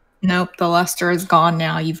time. Nope, the luster is gone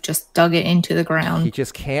now. You've just dug it into the ground. He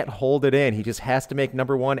just can't hold it in. He just has to make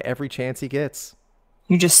number 1 every chance he gets.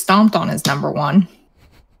 You just stomped on his number 1.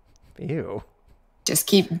 Ew. Just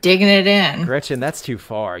keep digging it in. Gretchen, that's too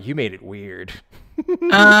far. You made it weird. You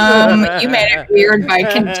made it weird by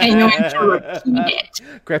continuing to repeat it.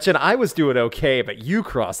 Gretchen, I was doing okay, but you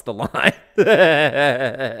crossed the line.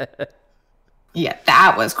 Yeah,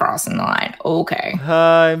 that was crossing the line. Okay.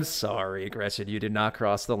 I'm sorry, Gretchen. You did not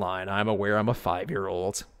cross the line. I'm aware I'm a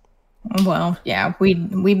 5-year-old. Well, yeah,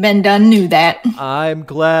 we've been done knew that. I'm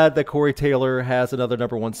glad that Corey Taylor has another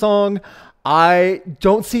number 1 song. I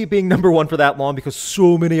don't see it being number one for that long because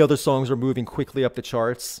so many other songs are moving quickly up the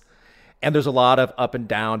charts. And there's a lot of up and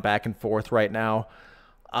down, back and forth right now.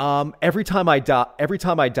 Every Time I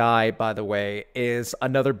Die, by the way, is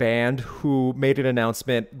another band who made an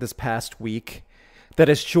announcement this past week that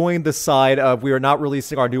has joined the side of we are not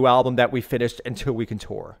releasing our new album that we finished until we can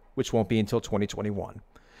tour, which won't be until 2021.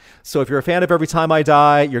 So if you're a fan of Every Time I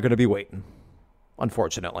Die, you're going to be waiting,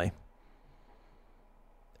 unfortunately.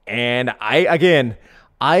 And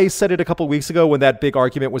I said it a couple weeks ago when that big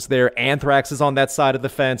argument was there. Anthrax is on that side of the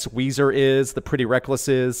fence. Weezer is. The Pretty Reckless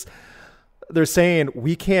is. They're saying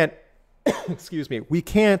we can't, we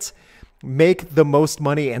can't make the most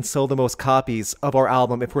money and sell the most copies of our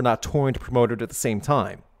album if we're not touring to promote it at the same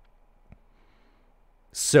time.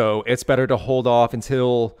 So it's better to hold off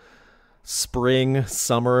until spring,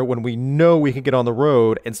 summer, when we know we can get on the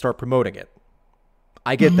road and start promoting it.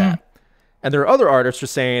 I get that. And there are other artists who are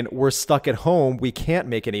saying, we're stuck at home. We can't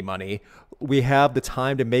make any money. We have the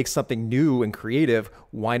time to make something new and creative.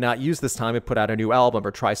 Why not use this time and put out a new album or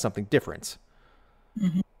try something different?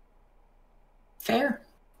 Fair.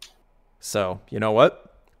 So, you know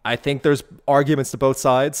what? I think there's arguments to both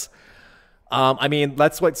sides. I mean,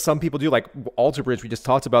 that's what some people do. Like Alter Bridge, we just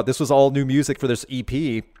talked about. This was all new music for this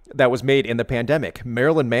EP that was made in the pandemic.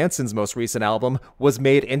 Marilyn Manson's most recent album was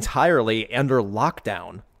made entirely under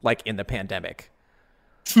lockdown. Like in the pandemic.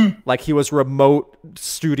 Like he was remote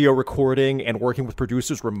studio recording and working with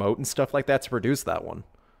producers remote and stuff like that to produce that one.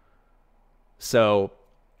 So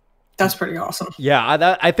that's pretty awesome.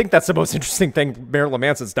 Yeah, I think that's the most interesting thing Marilyn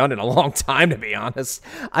Manson's done in a long time, to be honest.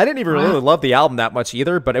 I didn't even really love the album that much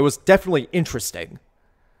either, but it was definitely interesting.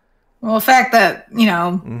 Well, the fact that,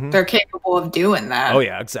 they're capable of doing that. Oh,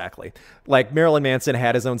 yeah, exactly. Like Marilyn Manson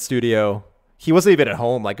had his own studio. He wasn't even at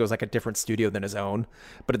home. Like it was like a different studio than his own.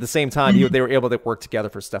 But at the same time, they were able to work together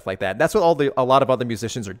for stuff like that. That's what a lot of other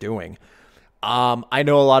musicians are doing. I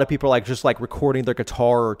know a lot of people are just recording their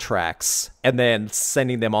guitar tracks and then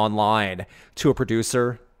sending them online to a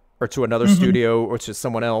producer or to another studio or to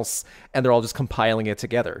someone else. And they're all just compiling it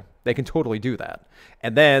together. They can totally do that.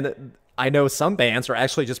 And then I know some bands are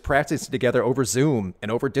actually just practicing together over Zoom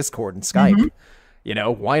and over Discord and Skype.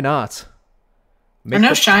 Why not? I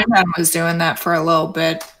know Shinedown was doing that for a little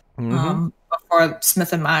bit before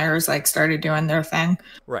Smith and Myers started doing their thing.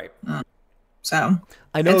 Right. So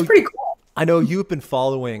I know it's pretty cool. I know you've been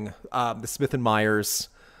following the Smith and Myers,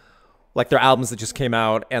 like their albums that just came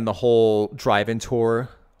out and the whole drive-in tour.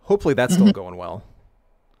 Hopefully that's still going well.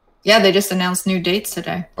 Yeah, they just announced new dates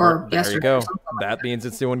today or yesterday. There you go. That means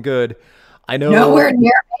it's doing good. I know nowhere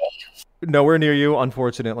near me. Nowhere near you,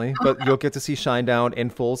 unfortunately, but you'll get to see Shinedown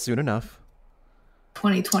in full soon enough.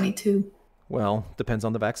 2022. Well, depends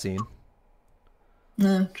on the vaccine.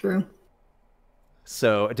 No, true.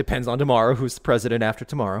 So it depends on tomorrow. Who's the president after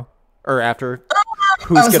tomorrow, or after?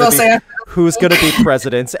 Who's gonna be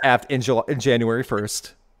president in January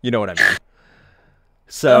 1st? You know what I mean.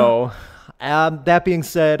 So, that being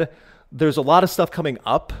said, there's a lot of stuff coming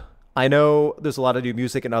up. I know there's a lot of new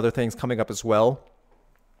music and other things coming up as well.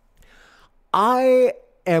 I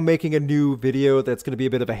am making a new video that's going to be a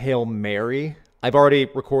bit of a Hail Mary. I've already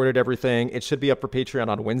recorded everything. It should be up for Patreon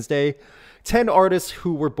on Wednesday. 10 artists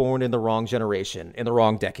who were born in the wrong generation, in the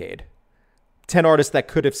wrong decade. 10 artists that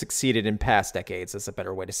could have succeeded in past decades is a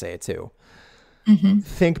better way to say it too.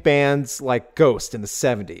 Think bands like Ghost in the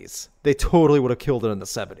 70s. They totally would have killed it in the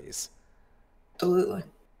 70s. Absolutely.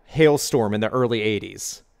 Hailstorm in the early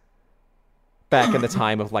 80s. Back in the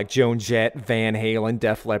time of Joan Jett, Van Halen,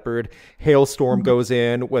 Def Leppard. Hailstorm goes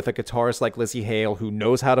in with a guitarist like Lizzie Hale who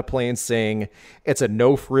knows how to play and sing. It's a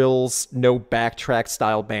no-frills, no backtrack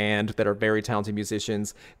style band that are very talented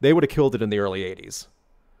musicians. They would have killed it in the early 80s.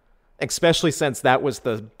 Especially since that was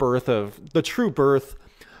the true birth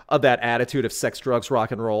of that attitude of sex, drugs,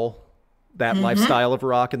 rock and roll. That lifestyle of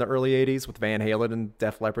rock in the early 80s with Van Halen and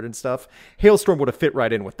Def Leppard and stuff. Hailstorm would have fit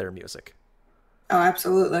right in with their music. Oh,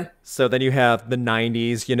 absolutely. So then you have the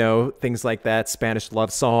 90s, things like that, Spanish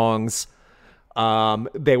love songs.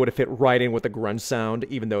 They would have fit right in with the grunge sound,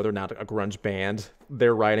 even though they're not a grunge band.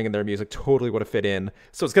 Their writing and their music totally would have fit in.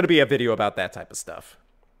 So it's going to be a video about that type of stuff.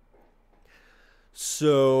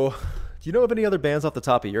 So, do you know of any other bands off the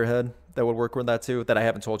top of your head that would work with that too, that I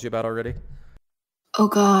haven't told you about already? Oh,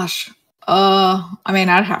 gosh.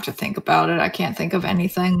 I'd have to think about it. I can't think of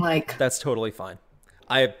anything That's totally fine.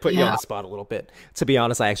 I put you on the spot a little bit. To be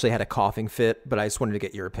honest, I actually had a coughing fit, but I just wanted to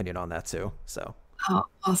get your opinion on that too. So. Oh,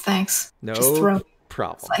 thanks. No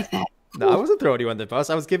problem. Like that. No, I wasn't throwing you on the bus.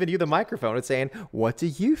 I was giving you the microphone and saying, "What do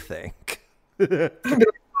you think?" I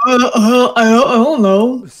don't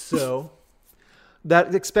know. So,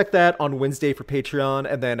 Expect that on Wednesday for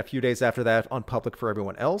Patreon, and then a few days after that on public for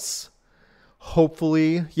everyone else.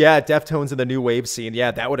 Hopefully, yeah, Deftones in the new wave scene.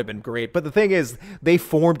 Yeah, that would have been great. But the thing is, they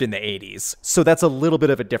formed in the 80s, so that's a little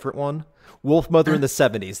bit of a different one. Wolfmother in the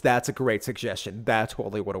 70s, that's a great suggestion. That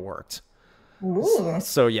totally would have worked.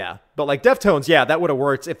 So yeah, but like Deftones, yeah, that would have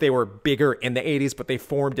worked if they were bigger in the 80s, but they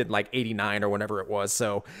formed in like 89 or whenever it was.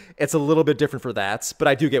 So it's a little bit different for that, but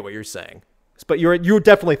I do get what you're saying. But you're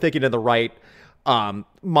definitely thinking in the right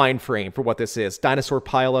mind frame for what this is. Dinosaur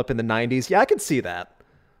pile up in the 90s. Yeah, I can see that.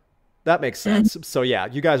 That makes sense. So yeah,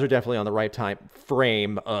 you guys are definitely on the right time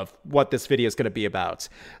frame of what this video is going to be about.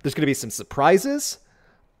 There's going to be some surprises.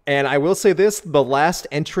 And I will say this, the last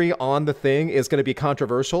entry on the thing is going to be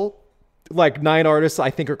controversial. Like 9 artists I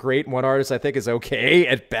think are great. 1 artist I think is okay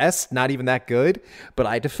at best. Not even that good. But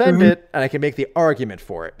I defend it and I can make the argument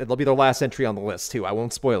for it. It'll be the last entry on the list too. I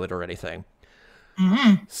won't spoil it or anything.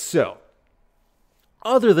 So,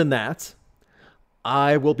 other than that,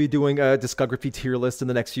 I will be doing a discography tier list in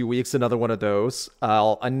the next few weeks, another one of those.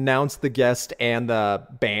 I'll announce the guest and the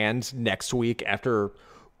band next week after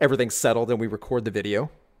everything's settled and we record the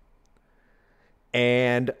video.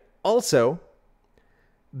 And also,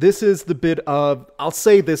 this is the bit of, I'll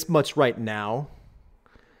say this much right now,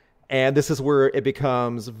 and this is where it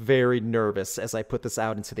becomes very nervous as I put this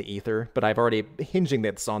out into the ether, but I've already hinging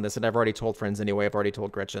this on this, and I've already told friends anyway, I've already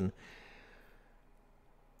told Gretchen.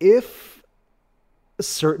 If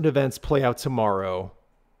certain events play out tomorrow,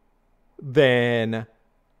 then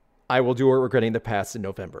I will do a Regretting the Past in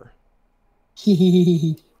November.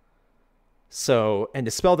 So, and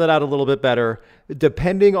to spell that out a little bit better,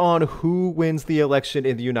 depending on who wins the election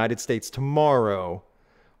in the United States tomorrow,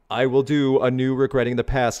 I will do a new Regretting the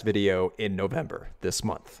Past video in November this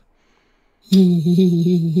month.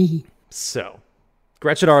 So,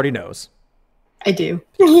 Gretchen already knows. I do.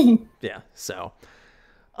 Yeah, so...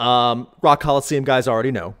 Rock Coliseum guys already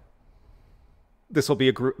know. This will be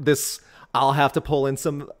a group. I'll have to pull in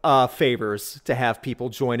some favors to have people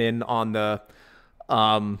join in on the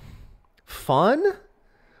fun.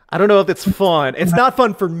 I don't know if it's fun. It's not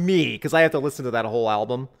fun for me because I have to listen to that whole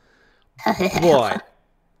album. But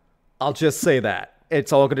I'll just say that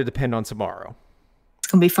it's all going to depend on tomorrow. It's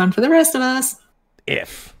gonna be fun for the rest of us.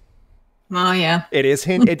 If. Oh yeah. It is.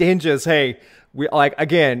 It hinges. Hey. We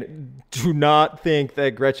again, do not think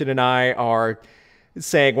that Gretchen and I are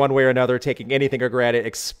saying one way or another, taking anything for granted,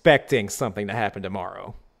 expecting something to happen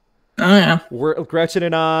tomorrow. Oh yeah. Gretchen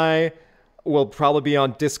and I will probably be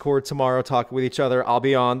on Discord tomorrow talking with each other. I'll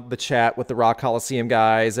be on the chat with the Rock Coliseum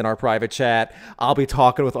guys in our private chat. I'll be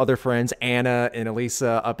talking with other friends, Anna and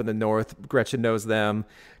Elisa up in the north. Gretchen knows them.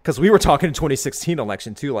 Because we were talking in 2016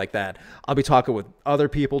 election too, like that. I'll be talking with other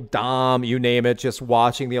people, Dom, you name it, just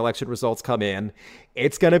watching the election results come in.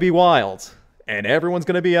 It's going to be wild. And everyone's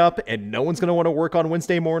going to be up, and no one's going to want to work on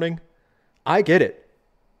Wednesday morning. I get it.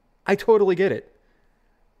 I totally get it.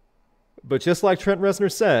 But just like Trent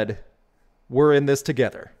Reznor said, we're in this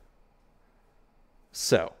together.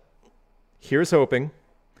 So, here's hoping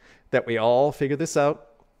that we all figure this out.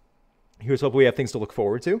 Here's hoping we have things to look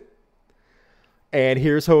forward to. And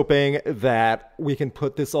here's hoping that we can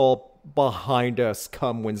put this all behind us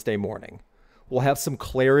come Wednesday morning. We'll have some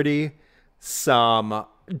clarity, some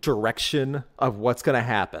direction of what's going to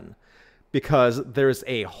happen. Because there's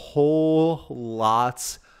a whole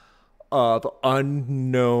lot of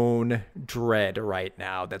unknown dread right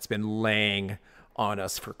now that's been laying on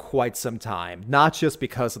us for quite some time. Not just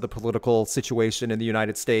because of the political situation in the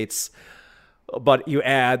United States, but you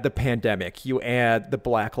add the pandemic, you add the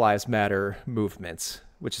Black Lives Matter movement,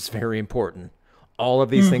 which is very important. All of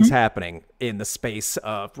these things happening in the space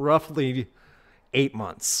of roughly 8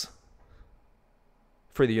 months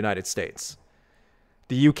for the United States.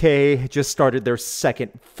 The UK just started their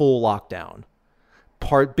second full lockdown.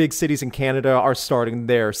 Big cities in Canada are starting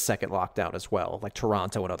their second lockdown as well, like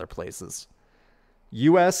Toronto and other places.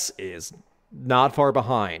 US is not far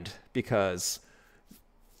behind because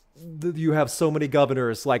you have so many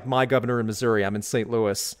governors, like my governor in Missouri. I'm in St.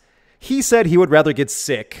 Louis. He said he would rather get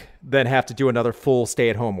sick than have to do another full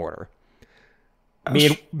stay-at-home order.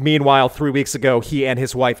 Meanwhile, 3 weeks ago, he and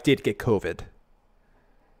his wife did get COVID.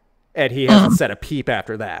 And he hasn't said a peep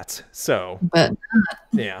after that. So,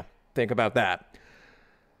 yeah, think about that.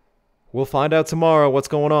 We'll find out tomorrow what's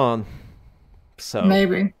going on. So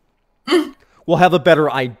maybe. We'll have a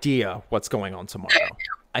better idea what's going on tomorrow.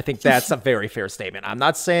 I think that's a very fair statement. I'm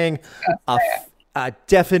not saying a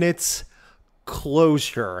definite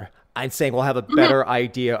closure. I'm saying we'll have a better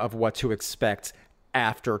idea of what to expect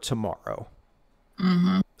after tomorrow.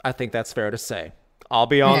 I think that's fair to say. I'll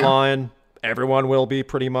be online Everyone will be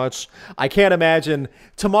pretty much. I can't imagine.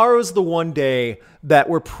 Tomorrow's the one day that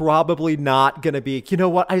we're probably not going to be, you know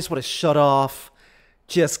what? I just want to shut off,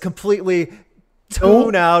 just completely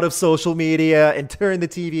tune out of social media and turn the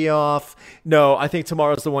TV off. No, I think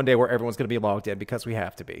tomorrow's the one day where everyone's going to be logged in because we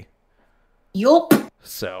have to be. Yup.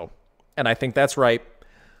 So, and I think that's right.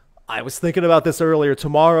 I was thinking about this earlier.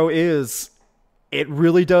 Tomorrow it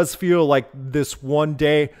really does feel like this one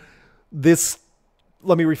day,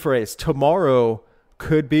 let me rephrase. Tomorrow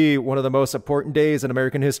could be one of the most important days in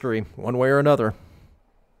American history, one way or another.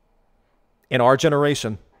 In our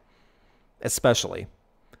generation, especially.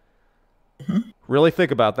 Mm-hmm. Really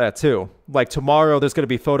think about that, too. Like, tomorrow, there's going to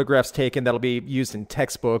be photographs taken that'll be used in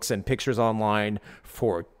textbooks and pictures online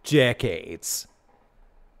for decades.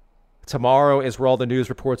 Tomorrow is where all the news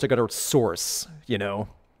reports are going to source, you know?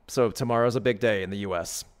 So tomorrow's a big day in the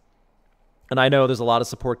U.S. And I know there's a lot of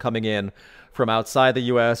support coming in from outside the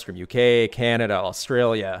U.S., from UK, Canada,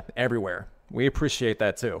 Australia, everywhere. We appreciate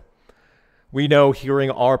that too. We know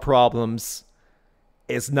hearing our problems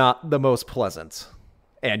is not the most pleasant,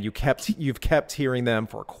 and you've kept hearing them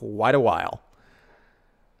for quite a while.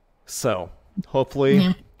 So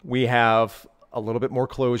hopefully we have a little bit more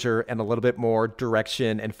closure and a little bit more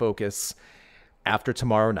direction and focus after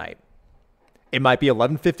tomorrow night. It might be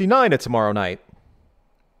 11:59 at tomorrow night,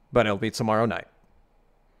 but it'll be tomorrow night.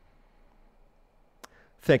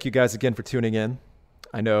 Thank you guys again for tuning in.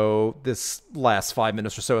 I know this last 5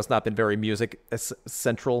 minutes or so has not been very music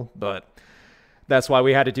central, but that's why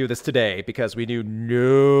we had to do this today, because we knew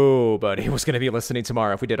nobody was going to be listening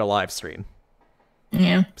tomorrow if we did a live stream.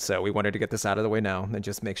 Yeah. So we wanted to get this out of the way now and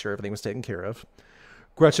just make sure everything was taken care of.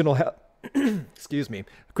 Gretchen will have... Excuse me.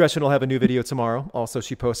 Gretchen will have a new video tomorrow. Also,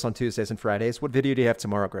 she posts on Tuesdays and Fridays. What video do you have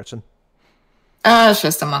tomorrow, Gretchen? It's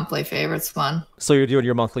just a monthly favorites one. So you're doing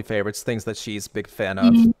your monthly favorites, things that she's a big fan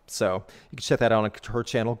of. Mm-hmm. So you can check that out on her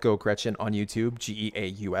channel, Geaux Gretchen on YouTube,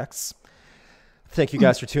 Geaux. Thank you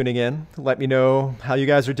guys for tuning in. Let me know how you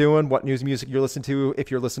guys are doing, what news music you're listening to.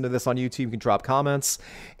 If you're listening to this on YouTube, you can drop comments.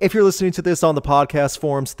 If you're listening to this on the podcast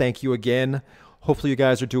forums, thank you again. Hopefully you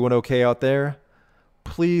guys are doing okay out there.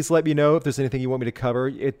 Please let me know if there's anything you want me to cover.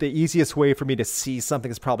 The easiest way for me to see something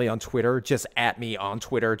is probably on Twitter. Just at me on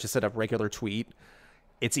Twitter, just at a regular tweet.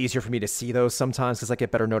 It's easier for me to see those sometimes because I get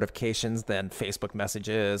better notifications than Facebook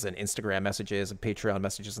messages and Instagram messages and Patreon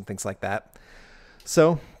messages and things like that.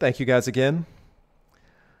 So thank you guys again.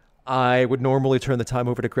 I would normally turn the time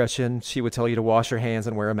over to Gretchen. She would tell you to wash your hands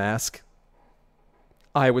and wear a mask.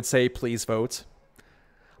 I would say please vote.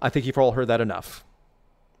 I think you've all heard that enough.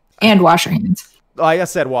 And wash your hands. I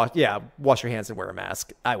said wash your hands and wear a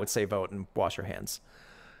mask. I would say vote and wash your hands.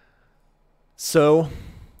 So,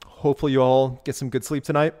 hopefully you all get some good sleep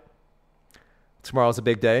tonight. Tomorrow's a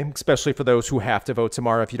big day, especially for those who have to vote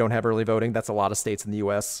tomorrow. If you don't have early voting, that's a lot of states in the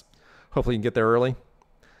U.S. Hopefully you can get there early.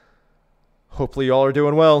 Hopefully you all are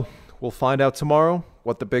doing well. We'll find out tomorrow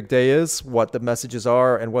what the big day is, what the messages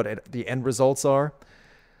are, and what the end results are.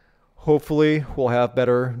 Hopefully, we'll have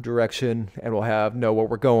better direction and we'll know where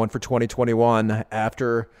we're going for 2021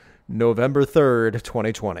 after November 3rd,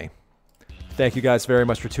 2020. Thank you guys very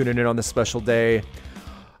much for tuning in on this special day.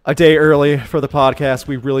 A day early for the podcast.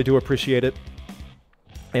 We really do appreciate it.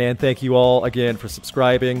 And thank you all again for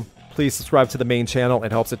subscribing. Please subscribe to the main channel.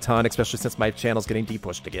 It helps a ton, especially since my channel's getting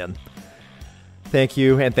depushed again. Thank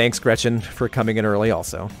you, and thanks, Gretchen, for coming in early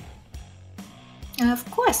also. Of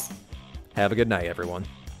course. Have a good night, everyone.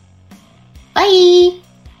 Bye.